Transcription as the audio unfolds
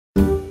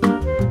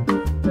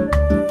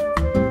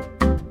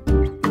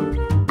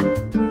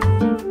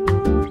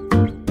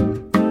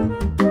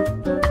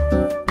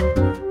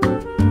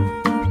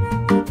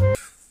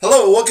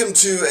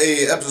to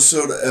a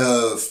episode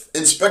of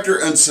Inspector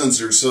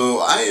Uncensored. So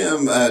I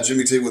am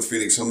Jimmy T with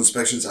Phoenix Home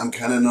Inspections. I'm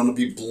kind of known to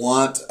be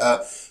blunt.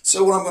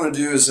 So what I'm going to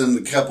do is in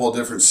a couple of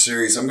different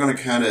series, I'm going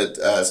to kind of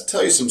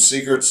tell you some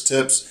secrets,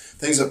 tips,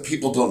 things that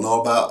people don't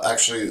know about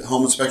actually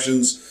home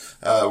inspections,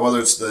 whether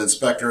it's the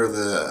inspector,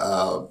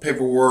 the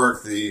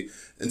paperwork, the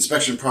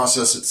inspection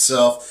process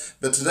itself.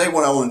 But today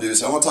what I want to do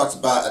is I want to talk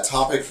about a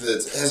topic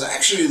that is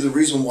actually the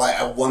reason why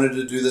I wanted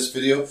to do this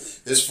video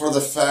is for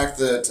the fact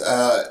that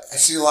I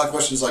see a lot of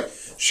questions like,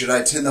 should I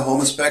attend the home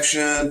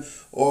inspection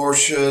or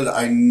should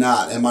I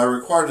not? Am I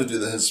required to do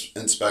the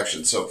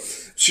inspection? So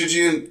should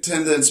you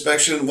attend the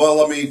inspection? Well,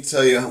 let me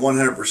tell you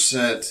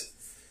 100%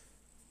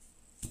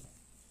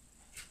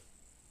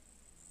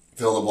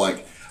 fill in the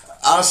blank.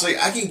 Honestly,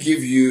 I can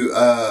give you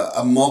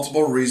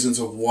multiple reasons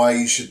of why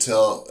you should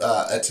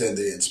attend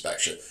the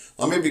inspection.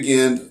 Let me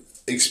begin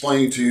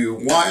explaining to you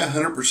why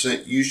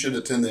 100% you should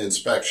attend the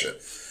inspection.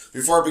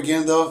 Before I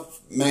begin, though,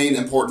 main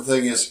important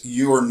thing is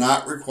you are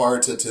not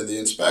required to attend the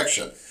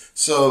inspection.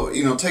 So,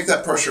 take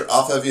that pressure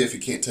off of you if you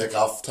can't take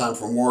off time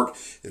from work,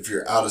 if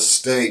you're out of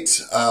state.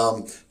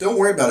 Don't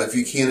worry about it if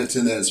you can't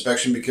attend that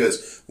inspection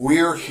because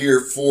we're here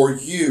for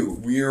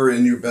you. We are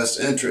in your best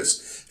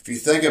interest. If you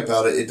think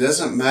about it, it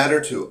doesn't matter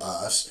to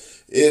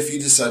us if you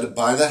decide to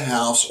buy the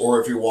house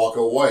or if you walk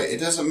away. It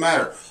doesn't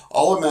matter.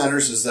 All that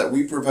matters is that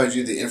we provide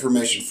you the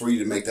information for you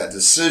to make that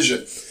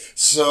decision.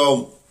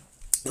 So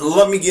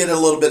let me get a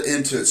little bit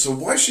into it. So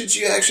why should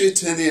you actually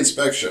attend the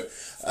inspection?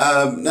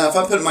 Now, if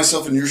I put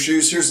myself in your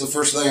shoes, here's the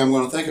first thing I'm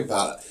going to think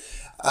about it.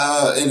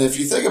 And if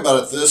you think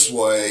about it this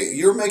way,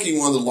 you're making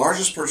one of the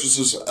largest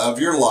purchases of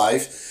your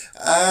life.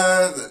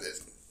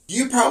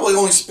 You probably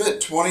only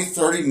spent 20,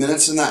 30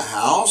 minutes in that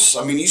house.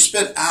 I mean, you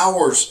spent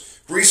hours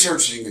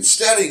researching and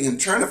studying and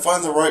trying to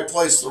find the right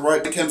place,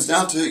 when it comes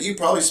down to it, you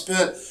probably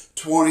spent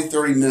 20,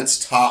 30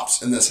 minutes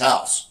tops in this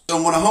house.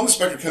 So when a home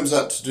inspector comes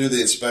out to do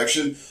the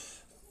inspection,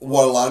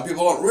 what a lot of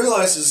people don't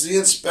realize is the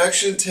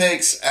inspection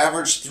takes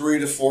average 3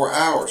 to 4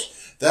 hours.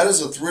 That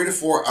is a 3 to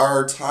 4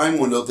 hour time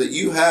window that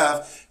you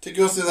have to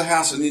go through the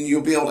house, and then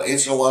you'll be able to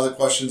answer a lot of the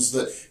questions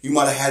that you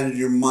might have had in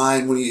your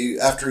mind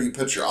after you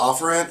put your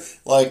offer in.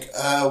 Like,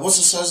 what's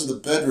the size of the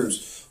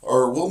bedrooms?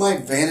 Or will my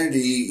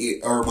vanity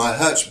or my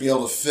hutch be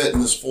able to fit in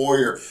this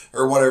foyer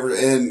or whatever?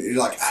 And you're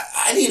like,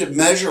 I need to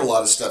measure a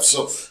lot of stuff.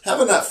 So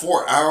having that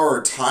 4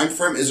 hour time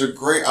frame is a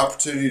great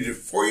opportunity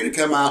for you to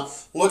come out,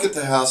 look at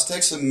the house,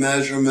 take some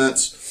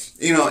measurements,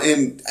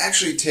 and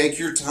actually take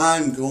your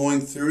time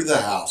going through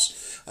the house.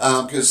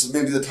 Because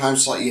maybe the time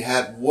slot you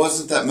had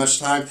wasn't that much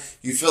time.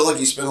 You feel like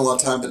you spent a lot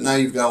of time, but now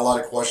you've got a lot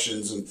of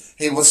questions and,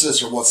 hey, what's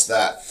this or what's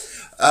that?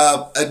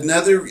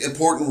 Another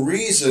important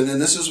reason, and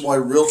this is why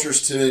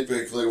realtors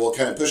typically will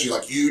kind of push you,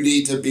 like, you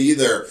need to be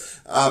there.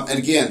 And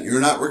again,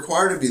 you're not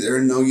required to be there.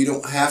 No, you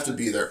don't have to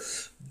be there.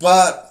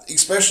 But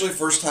especially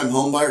first-time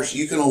home buyers,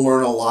 you can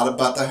learn a lot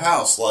about the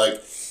house,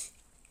 like,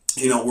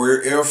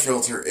 where your air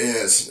filter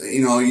is.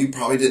 You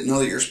probably didn't know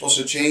that you're supposed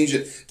to change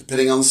it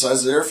depending on the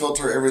size of the air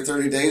filter every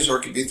 30 days, or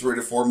it could be 3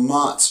 to 4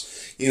 months.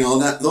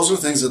 Those are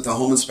things that the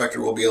home inspector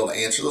will be able to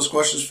answer those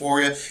questions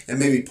for you and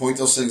maybe point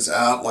those things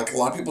out. Like, a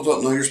lot of people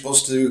don't know you're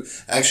supposed to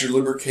actually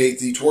lubricate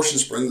the torsion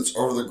spring that's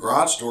over the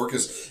garage door,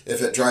 because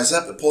if it dries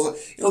up, it pulls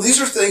it. These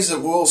are things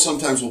that we'll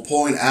sometimes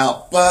point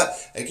out.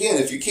 But again,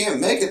 if you can't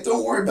make it,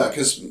 don't worry about it,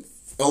 because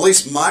at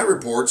least my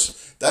reports,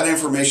 that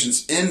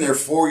information's in there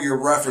for your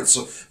reference.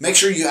 So make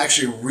sure you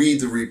actually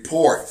read the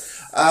report.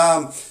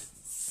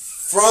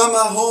 From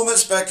a home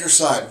inspector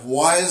side,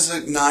 why is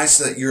it nice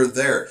that you're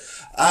there?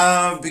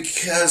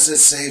 Because it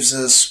saves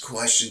us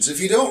questions. If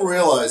you don't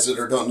realize it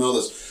or don't know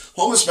this,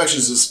 home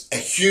inspections is a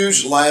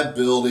huge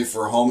liability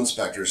for home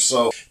inspectors.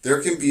 So there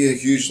can be a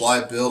huge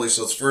liability.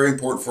 So it's very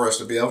important for us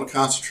to be able to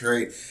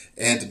concentrate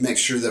and to make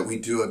sure that we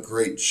do a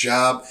great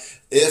job.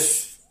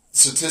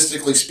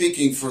 Statistically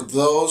speaking, for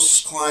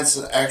those clients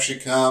that actually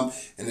come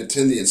and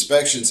attend the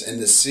inspections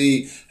and to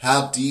see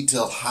how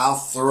detailed, how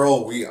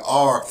thorough we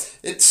are,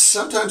 it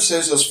sometimes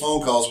saves us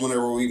phone calls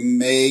whenever we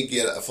may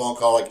get a phone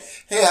call like,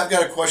 hey, I've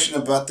got a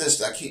question about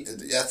this. I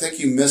think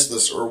you missed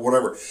this or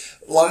whatever.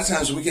 A lot of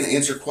times we can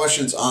answer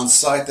questions on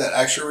site that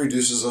actually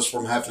reduces us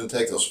from having to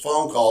take those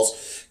phone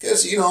calls.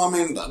 Because,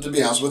 to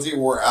be honest with you,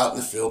 we're out in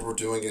the field, we're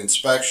doing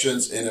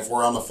inspections, and if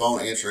we're on the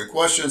phone answering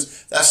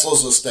questions, that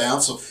slows us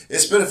down. So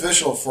it's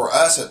beneficial for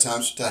us at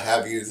times to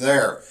have you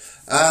there.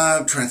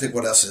 I'm trying to think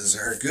what else is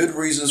there. Good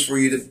reasons for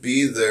you to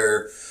be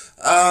there.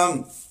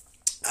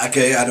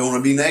 Okay, I don't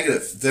want to be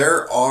negative.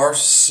 There are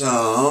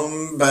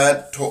some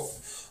bad,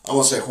 I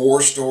want to say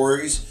horror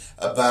stories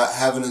about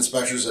having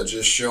inspectors that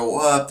just show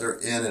up. They're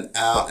in and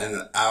out in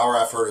an hour.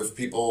 I've heard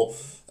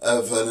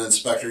of an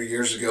inspector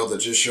years ago that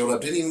just showed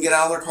up, didn't even get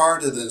out of their car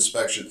to the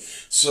inspection.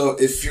 So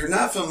if you're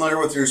not familiar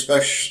with your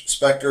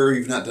inspector,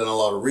 you've not done a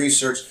lot of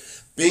research,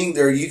 being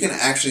there, you can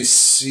actually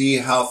see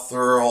how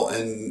thorough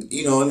and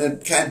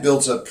it kind of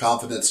builds up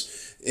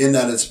confidence in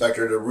that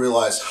inspector to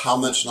realize how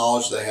much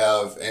knowledge they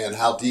have and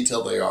how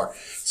detailed they are.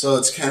 So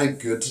it's kind of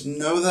good to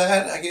know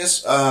that, I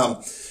guess.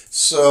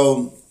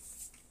 So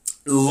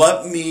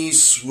let me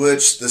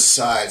switch the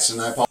sides,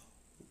 and I apologize.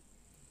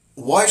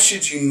 Why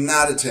should you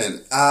not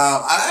attend?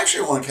 I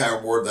actually want to kind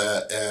of word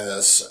that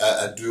as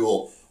a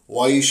dual.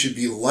 Why you should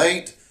be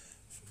late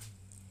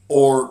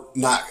or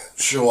not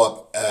show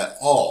up at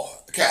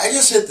all. Okay, I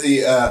just hit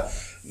the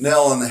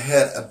nail on the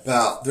head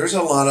about there's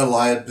a lot of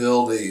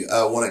liability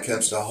when it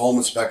comes to home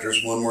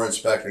inspectors when we're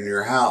inspecting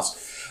your house.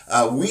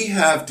 We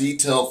have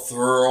detailed,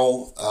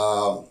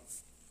 thorough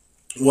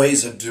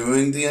ways of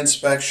doing the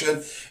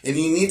inspection, and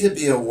you need to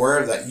be aware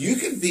of that. You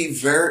can be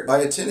by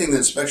attending the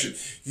inspection,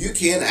 you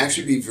can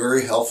actually be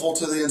very helpful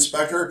to the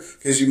inspector,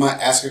 because you might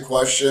ask a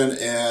question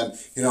and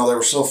they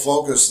were so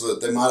focused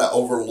that they might have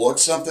overlooked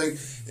something,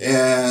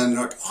 and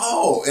like,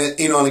 oh, and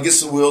and it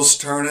gets the wheels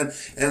turning,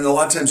 and a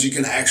lot of times you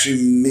can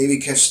actually maybe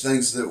catch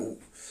things that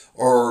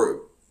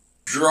or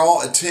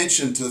draw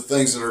attention to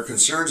things that are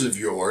concerns of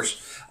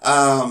yours,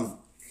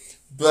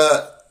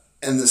 but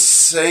in the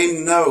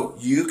same note,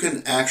 you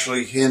can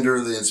actually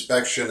hinder the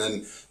inspection,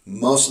 and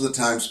most of the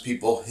times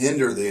people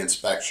hinder the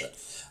inspection.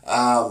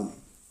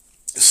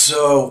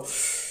 So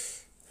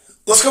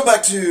let's go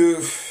back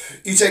to,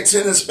 you take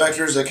 10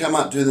 inspectors that come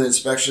out and do the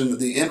inspection,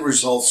 the end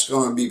result's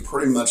going to be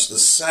pretty much the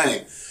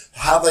same.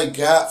 How they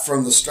got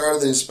from the start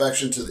of the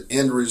inspection to the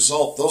end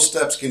result, those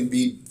steps can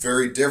be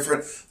very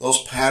different.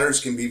 Those patterns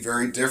can be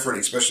very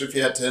different, especially if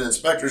you have 10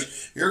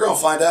 inspectors. You're going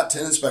to find out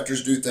 10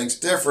 inspectors do things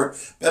different,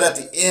 but at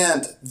the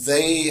end,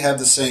 they have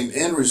the same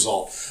end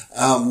result.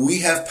 We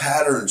have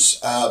patterns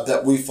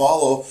that we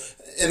follow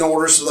in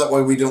order so that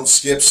way we don't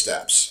skip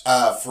steps.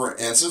 For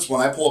instance,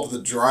 when I pull up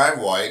the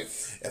driveway,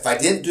 if I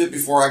didn't do it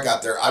before I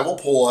got there, I will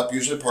pull up,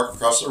 usually park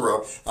across the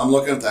road. I'm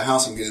looking at the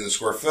house, I'm getting the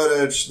square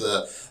footage,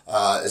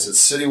 is it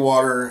city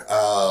water,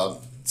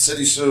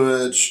 city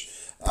sewage,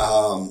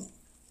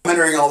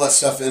 entering all that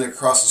stuff in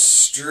across the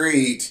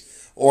street,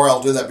 or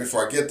I'll do that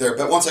before I get there.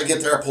 But once I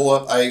get there, I pull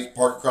up, I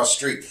park across the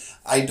street.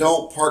 I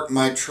don't park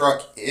my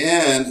truck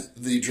in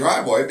the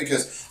driveway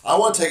because I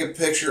want to take a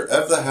picture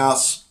of the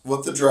house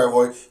with the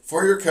driveway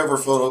for your cover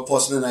photo,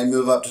 plus then I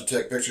move up to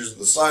take pictures of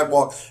the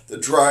sidewalk, the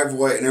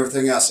driveway, and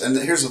everything else. And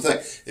here's the thing,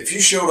 if you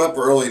showed up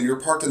early and you're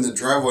parked in the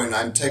driveway and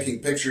I'm taking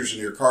pictures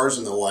and your car's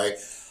in the way,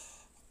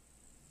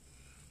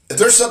 if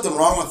there's something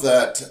wrong with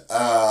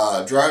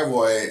that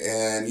driveway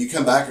and you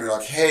come back and you're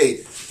like,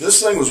 hey,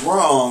 this thing was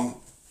wrong,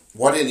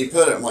 why didn't you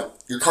put it? I'm like,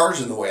 your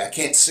car's in the way, I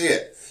can't see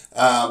it.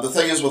 The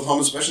thing is with home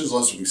inspections, as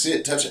long as we can see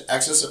it, touch it,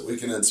 access it, we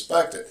can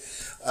inspect it.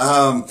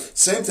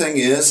 Same thing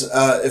is,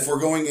 if we're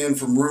going in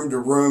from room to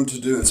room to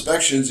do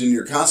inspections and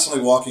you're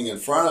constantly walking in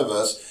front of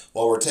us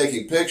while we're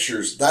taking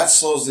pictures, that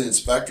slows the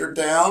inspector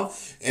down.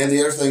 And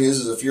the other thing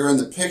is if you're in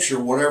the picture,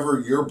 whatever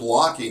you're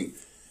blocking,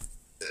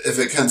 if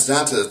it comes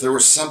down to it, if there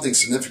was something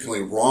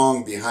significantly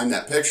wrong behind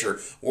that picture,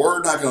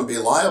 we're not going to be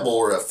liable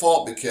or at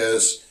fault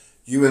because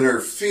you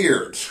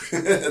interfered.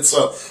 And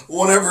so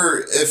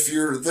whenever, if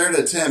you're there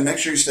to attend, make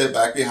sure you stay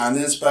back behind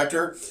the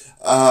inspector,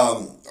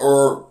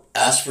 or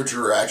ask for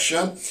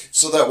direction,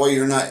 so that way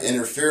you're not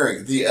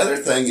interfering. The other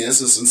thing is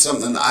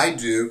something I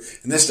do,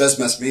 and this does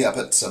mess me up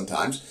at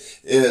sometimes,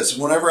 is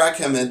whenever I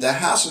come in, the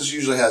house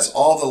usually has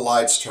all the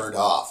lights turned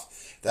off.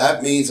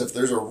 That means if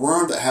there's a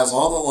room that has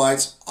all the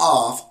lights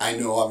off, I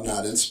know I've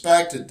not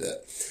inspected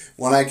it.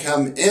 When I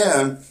come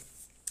in,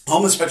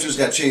 home inspectors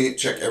got to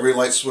check every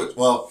light switch.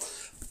 Well,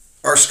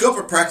 our scope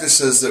of practice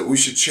says that we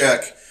should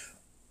check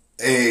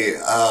an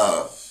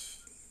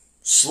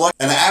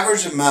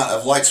average amount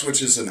of light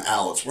switches and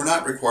outlets. We're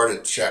not required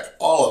to check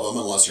all of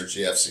them unless they're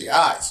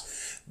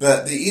GFCIs.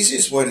 But the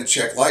easiest way to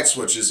check light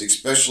switches,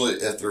 especially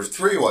if they're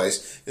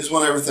three-ways, is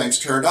when everything's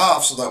turned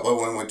off, so that way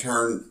when we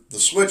turn the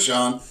switch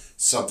on,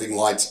 something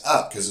lights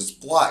up because it's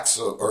black,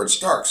 or it's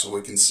dark, so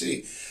we can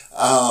see.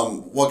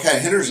 What kind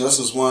of hinders us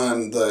is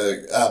when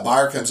the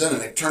buyer comes in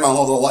and they turn on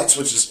all the light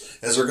switches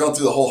as they're going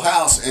through the whole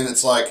house, and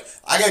it's like,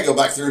 I got to go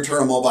back through and turn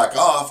them all back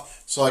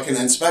off so I can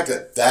inspect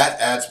it. That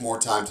adds more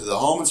time to the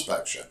home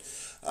inspection.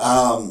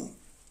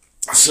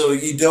 So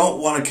you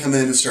don't want to come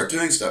in and start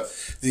doing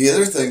stuff. The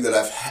other thing that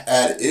I've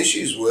had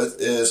issues with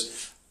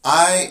is,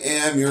 I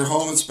am your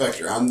home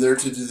inspector. I'm there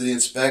to do the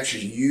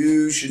inspection.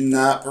 You should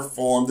not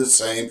perform the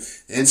same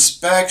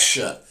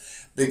inspection.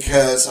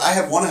 Because I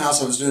have one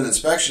house I was doing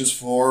inspections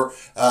for,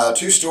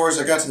 2 stories.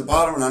 I got to the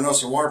bottom and I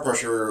noticed the water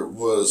pressure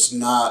was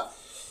not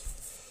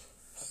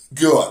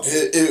good.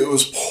 It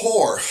was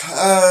poor.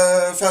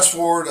 Fast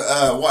forward,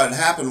 what had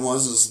happened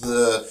was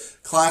the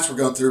clients were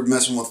going through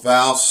messing with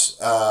valves.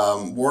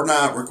 We're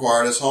not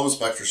required as home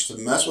inspectors to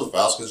mess with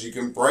valves because you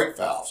can break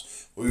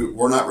valves.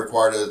 We're not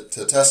required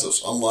to test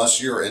those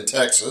unless you're in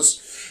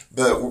Texas.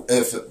 But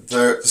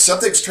if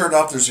something's turned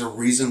off, there's a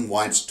reason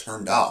why it's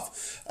turned off.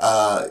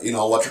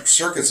 Electric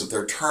circuits, if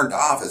they're turned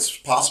off, it's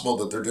possible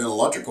that they're doing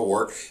electrical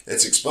work.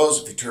 It's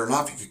exposed. If you turn it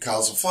off, you could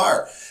cause a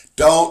fire.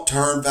 Don't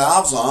turn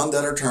valves on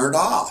that are turned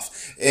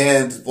off.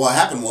 And what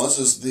happened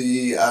was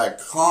the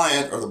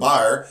client or the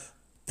buyer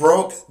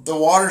broke the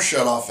water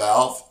shutoff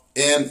valve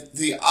in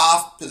the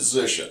off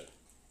position.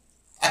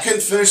 I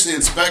couldn't finish the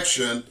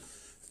inspection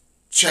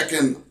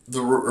checking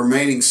the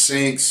remaining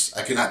sinks.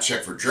 I cannot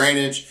check for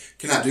drainage.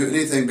 Cannot do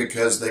anything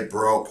because they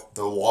broke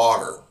the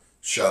water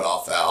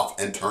shut-off valve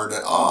and turned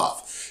it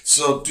off.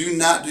 So do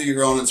not do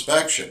your own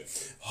inspection.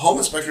 Home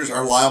inspectors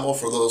are liable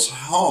for those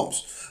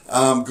homes.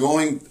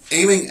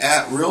 Aiming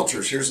at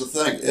realtors. Here's the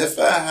thing. If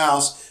a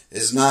house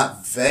is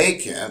not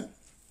vacant,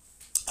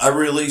 I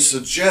really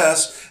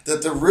suggest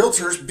that the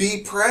realtors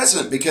be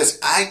present, because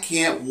I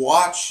can't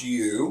watch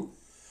you,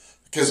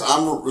 because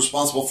I'm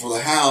responsible for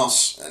the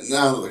house.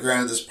 Now,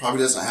 granted, this probably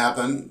doesn't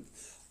happen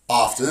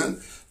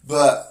often,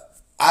 but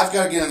I've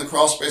got to get in the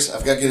crawl space.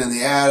 I've got to get in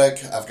the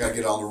attic. I've got to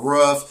get on the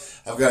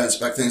roof. I've got to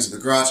inspect things in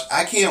the garage.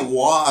 I can't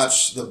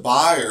watch the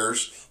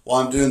buyers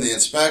while I'm doing the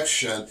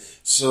inspection.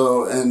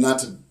 So, and not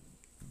to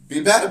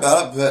be bad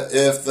about it, but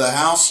if the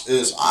house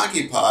is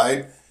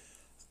occupied,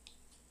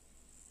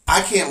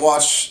 I can't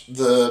watch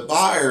the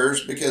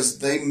buyers because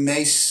they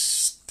may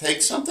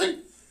take something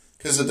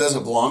because it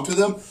doesn't belong to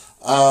them.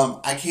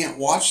 I can't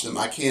watch them.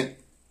 I can't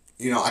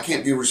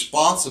be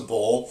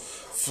responsible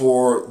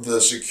for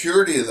the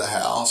security of the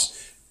house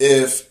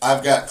if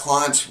I've got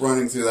clients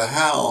running through the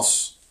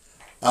house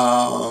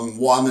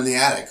while I'm in the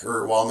attic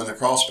or while I'm in the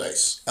crawl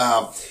space.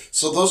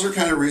 So those are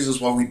kind of reasons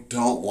why we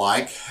don't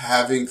like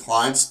having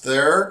clients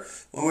there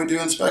when we do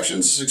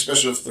inspections,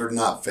 especially if they're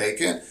not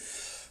vacant.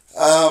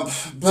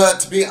 But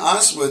to be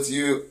honest with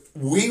you,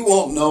 we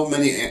won't know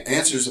many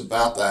answers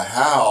about the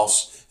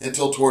house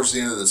until towards the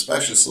end of the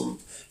inspection. So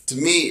to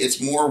me, it's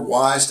more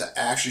wise to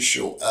actually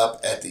show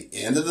up at the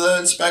end of the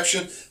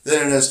inspection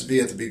than it is to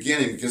be at the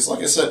beginning. Because like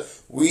I said,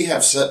 we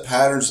have set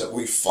patterns that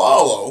we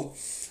follow.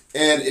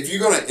 And if you're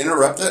going to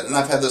interrupt it, and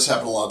I've had this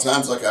happen a lot of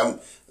times, like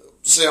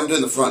say I'm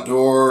doing the front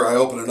door, I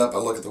open it up, I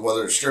look at the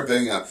weather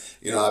stripping, I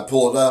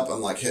pull it up, I'm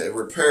like, hey,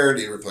 repair,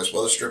 do you replace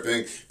weather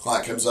stripping?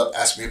 Client comes up,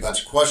 asks me a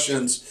bunch of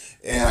questions,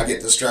 and I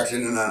get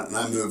distracted and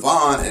I move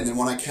on. And then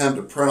when I come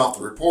to print off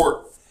the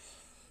report,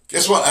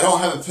 guess what? I don't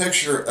have a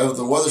picture of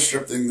the weather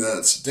stripping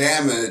that's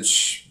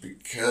damaged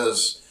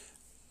because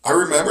I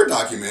remember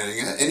documenting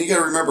it. And you got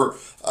to remember,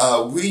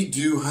 we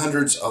do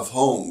hundreds of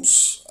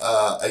homes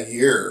a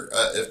year,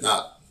 if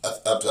not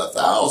up to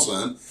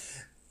 1,000.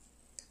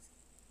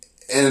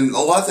 And a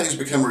lot of things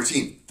become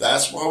routine.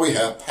 That's why we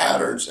have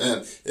patterns.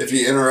 And if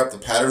you interrupt the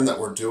pattern that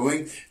we're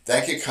doing,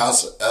 that could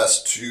cause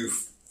us to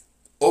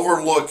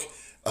overlook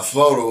a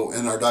photo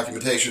in our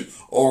documentation.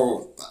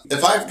 Or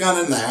if I've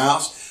gone in the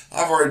house,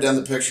 I've already done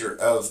the picture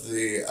of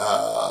the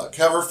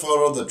cover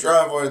photo, the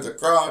driveway, the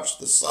garage,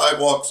 the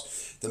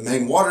sidewalks, the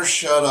main water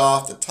shut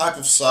off, the type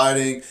of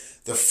siding,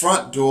 the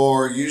front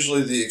door,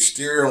 usually the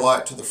exterior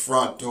light to the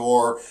front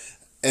door.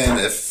 And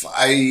if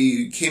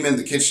I came in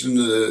the kitchen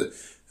to the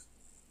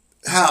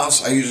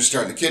house, I usually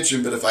start in the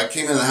kitchen, but if I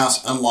came in the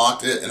house,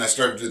 unlocked it, and I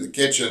started doing the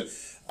kitchen,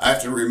 I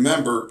have to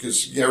remember,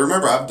 because,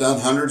 remember, I've done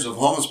hundreds of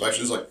home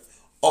inspections, like,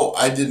 oh,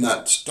 I did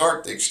not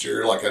start the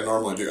exterior like I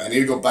normally do. I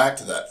need to go back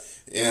to that.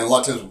 And a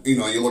lot of times,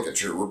 you look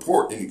at your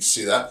report and you can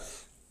see that.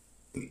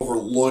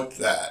 Overlook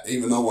that,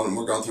 even though when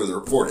we're going through the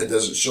report, it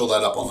doesn't show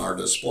that up on our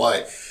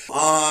display.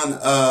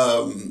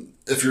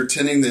 If you're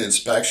attending the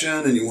inspection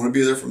and you want to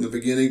be there from the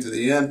beginning to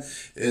the end,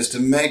 is to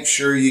make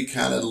sure you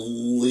kind of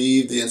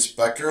leave the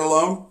inspector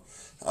alone,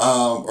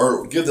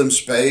 or give them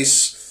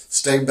space,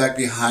 stay back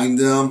behind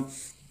them.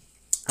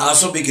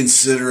 Also be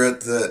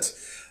considerate that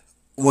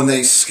when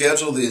they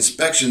schedule the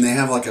inspection, they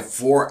have like a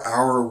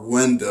 4-hour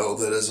window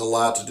that is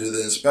allowed to do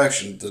the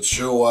inspection, to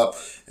show up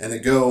and to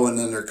go, and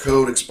then their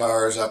code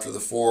expires after the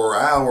 4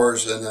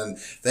 hours, and then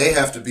they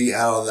have to be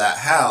out of that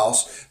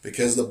house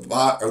because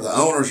the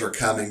owners are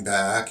coming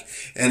back.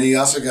 And you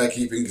also got to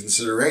keep in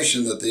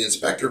consideration that the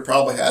inspector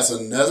probably has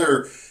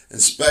another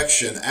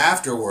inspection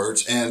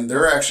afterwards, and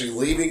they're actually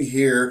leaving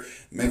here.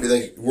 Maybe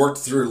they worked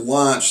through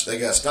lunch, they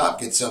got to stop,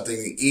 get something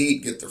to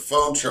eat, get their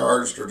phone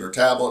charged or their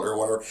tablet or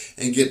whatever,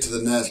 and get to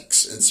the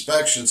next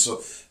inspection.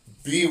 So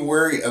be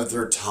wary of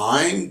their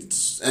time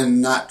and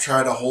not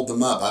try to hold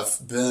them up.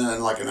 I've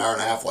been like an hour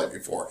and a half late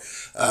before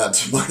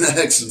to my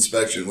next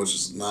inspection, which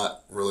is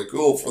not really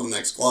cool for the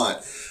next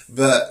client.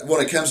 But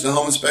when it comes to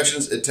home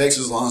inspections, it takes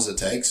as long as it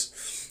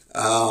takes.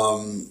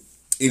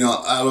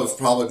 Out of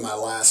probably my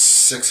last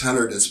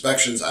 600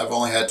 inspections, I've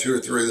only had 2 or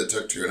 3 that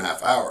took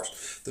 2.5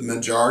 hours. The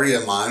majority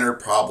of mine are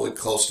probably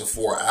close to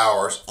 4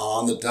 hours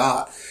on the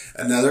dot.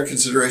 Another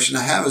consideration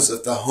I have is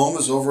if the home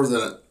is older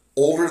than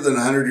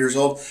 100 years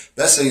old,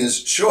 best thing is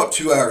show up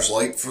 2 hours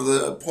late for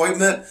the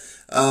appointment.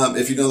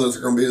 If you know that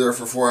they're going to be there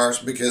for 4 hours,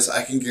 because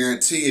I can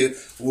guarantee you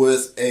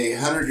with a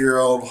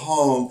 100-year-old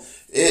home,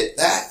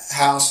 that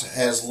house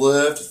has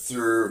lived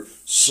through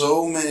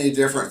so many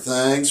different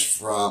things,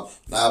 from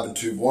knob and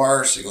tube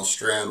wire, single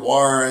strand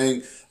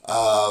wiring,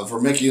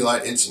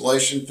 vermiculite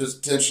insulation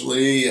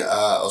potentially,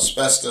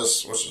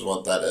 asbestos, which is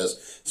what that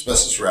is,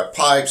 asbestos wrapped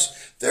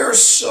pipes.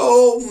 There's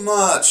so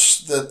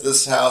much that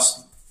this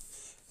house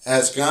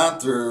has gone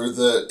through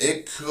that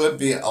it could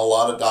be a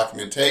lot of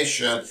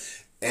documentation,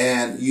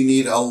 and you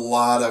need a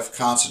lot of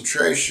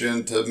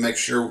concentration to make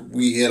sure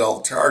we hit all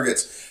the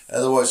targets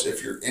Otherwise,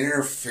 if you're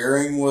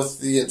interfering with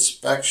the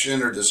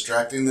inspection or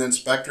distracting the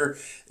inspector,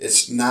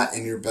 it's not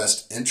in your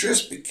best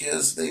interest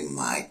because they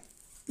might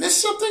miss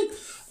something.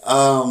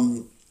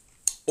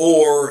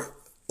 Or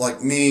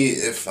like me,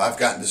 if I've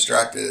gotten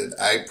distracted,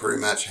 I pretty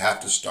much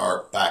have to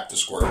start back to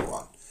square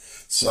one.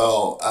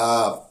 So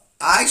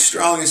I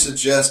strongly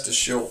suggest to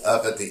show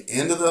up at the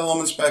end of the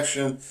home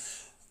inspection.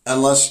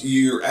 Unless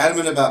you're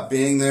adamant about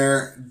being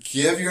there,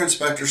 give your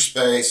inspector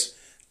space.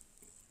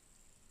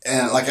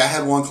 And like I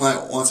had one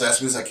client once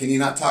ask me, he's like, can you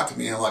not talk to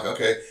me? And I'm like,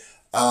 okay,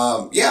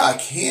 yeah, I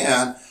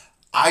can.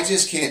 I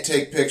just can't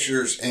take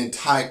pictures and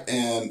type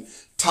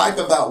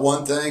about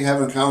one thing,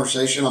 having a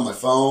conversation on my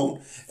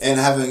phone and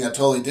having a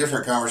totally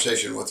different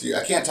conversation with you.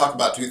 I can't talk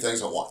about two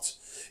things at once.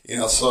 You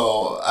know,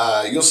 so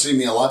you'll see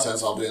me a lot of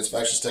times. I'll do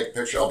inspections, take a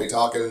picture, I'll be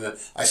talking, and then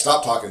I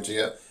stop talking to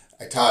you.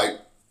 I type.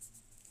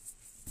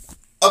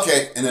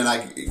 Okay, and then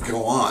I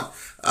go on.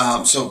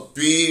 So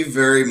be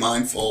very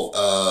mindful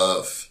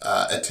of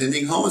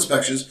attending home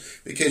inspections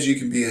because you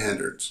can be a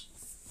hindrance.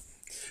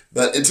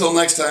 But until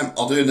next time,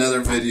 I'll do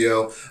another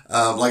video.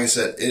 Like I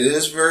said, it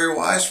is very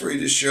wise for you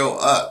to show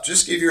up.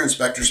 Just give your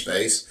inspector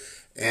space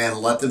and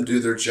let them do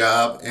their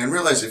job. And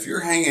realize if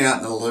you're hanging out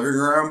in the living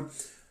room,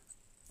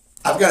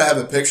 I've got to have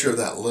a picture of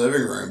that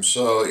living room.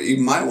 So you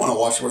might want to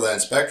watch where that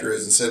inspector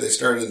is and say they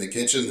started in the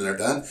kitchen and they're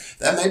done.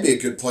 That may be a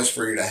good place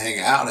for you to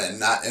hang out and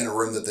not in a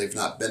room that they've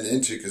not been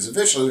into, because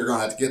eventually they're going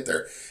to have to get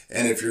there.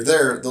 And if you're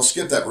there, they'll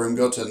skip that room,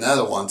 go to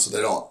another one so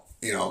they don't,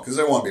 you know, because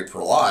they want to be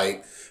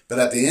polite. But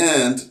at the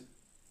end,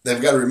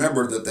 they've got to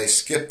remember that they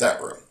skipped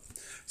that room.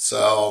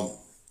 So,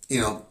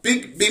 you know,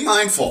 be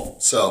mindful.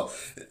 So,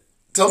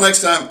 until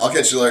next time, I'll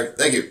catch you later.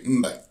 Thank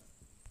you. Bye.